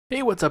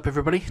Hey, what's up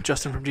everybody?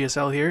 Justin from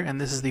GSL here, and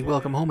this is the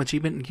Welcome Home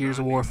achievement in Gears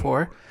of War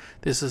 4.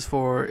 This is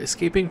for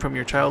escaping from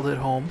your childhood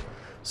home.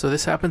 So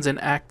this happens in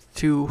Act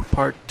 2,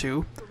 Part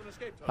 2.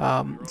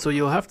 So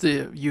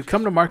you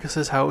come to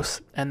Marcus's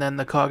house, and then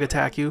the Cog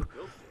attack you.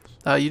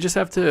 You just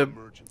have to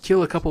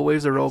kill a couple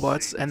waves of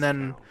robots, and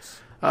then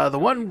the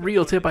one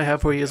real tip I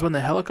have for you is when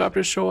the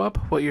helicopters show up,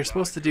 what you're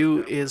supposed to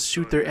do is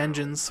shoot their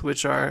engines,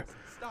 which are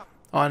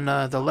on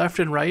the left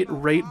and right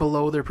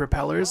below their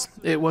propellers.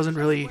 It wasn't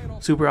really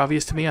super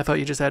obvious to me. I thought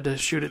you just had to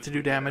shoot it to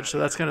do damage, so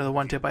that's kind of the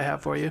one tip I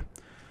have for you.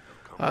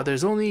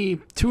 There's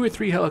only 2 or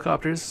 3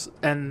 helicopters,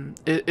 and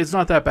it's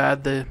not that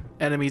bad. The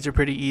enemies are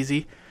pretty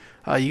easy.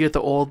 You get the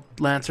old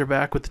Lancer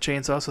back with the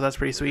chainsaw, so that's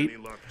pretty sweet.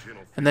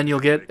 And then you'll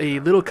get a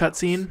little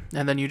cutscene,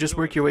 and then you just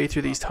work your way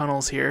through these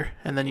tunnels here,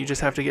 and then you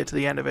just have to get to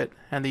the end of it,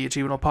 and the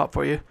achievement will pop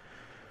for you.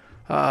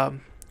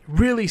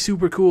 Really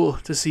super cool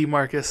to see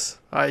Marcus.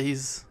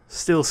 He's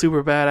still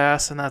super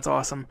badass, and that's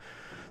awesome.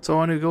 So I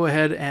want to go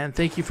ahead and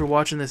thank you for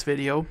watching this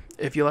video.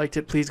 If you liked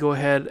it, please go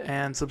ahead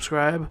and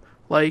subscribe,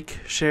 like,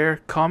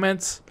 share,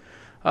 comments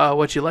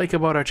what you like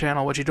about our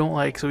channel, what you don't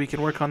like, so we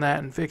can work on that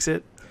and fix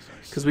it,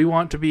 because we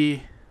want to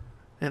be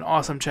an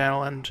awesome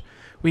channel and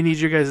we need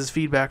your guys'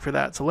 feedback for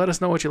that. So let us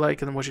know what you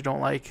like and what you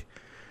don't like,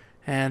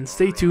 and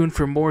stay tuned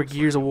for more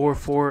Gears of War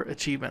 4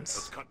 achievements.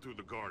 Let's cut through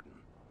the garden.